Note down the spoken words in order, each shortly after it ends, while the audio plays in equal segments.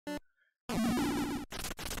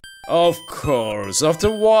Of course, after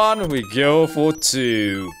one, we go for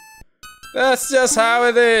two. That's just how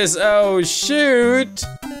it is. Oh, shoot.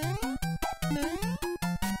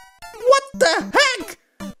 What the heck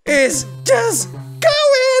is just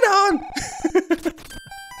going on?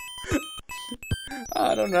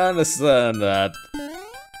 I don't understand that.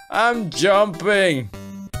 I'm jumping.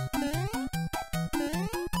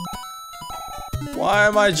 Why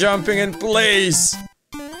am I jumping in place?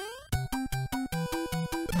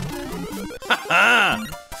 Haha!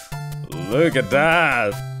 Look at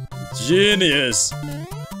that! Genius!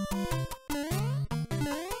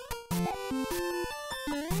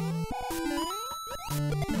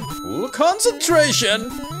 Full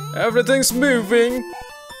concentration! Everything's moving!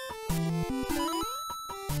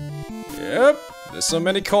 Yep, there's so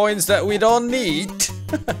many coins that we don't need.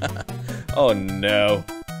 Oh no.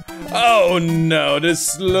 Oh no,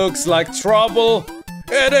 this looks like trouble!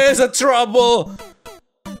 It is a trouble!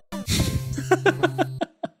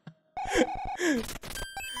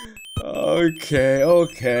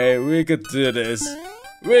 Okay, we could do this.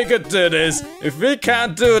 We could do this. If we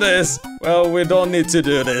can't do this, well, we don't need to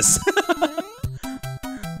do this.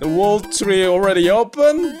 The world tree already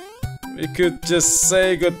open. We could just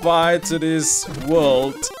say goodbye to this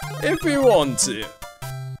world if we want to.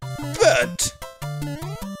 But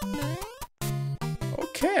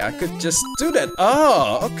okay, I could just do that.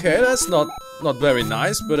 Oh, okay, that's not very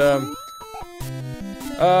nice, but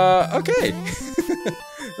okay.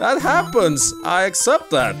 That happens. I accept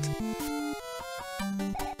that.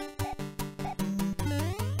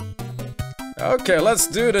 Okay, let's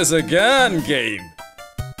do this again, game.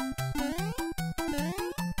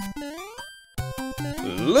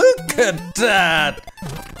 Look at that!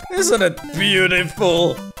 Isn't it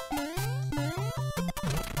beautiful?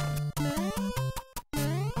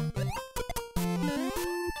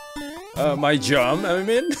 My jump, I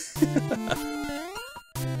mean.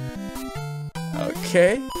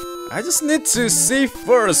 Okay, I just need to see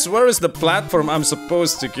first where is the platform I'm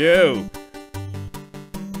supposed to go.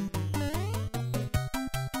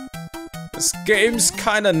 This game's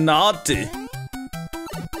kinda naughty.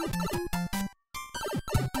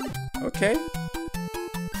 Okay.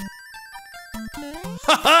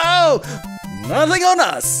 Ha-ha! Nothing on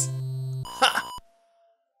us! Ha!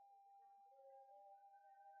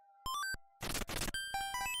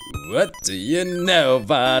 What do you know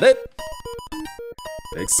about it?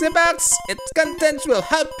 Pixie box, its contents will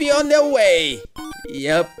help you on your way.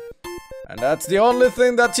 Yep. And that's the only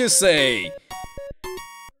thing that you say.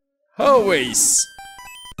 Always.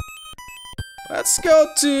 Let's go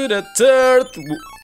to the third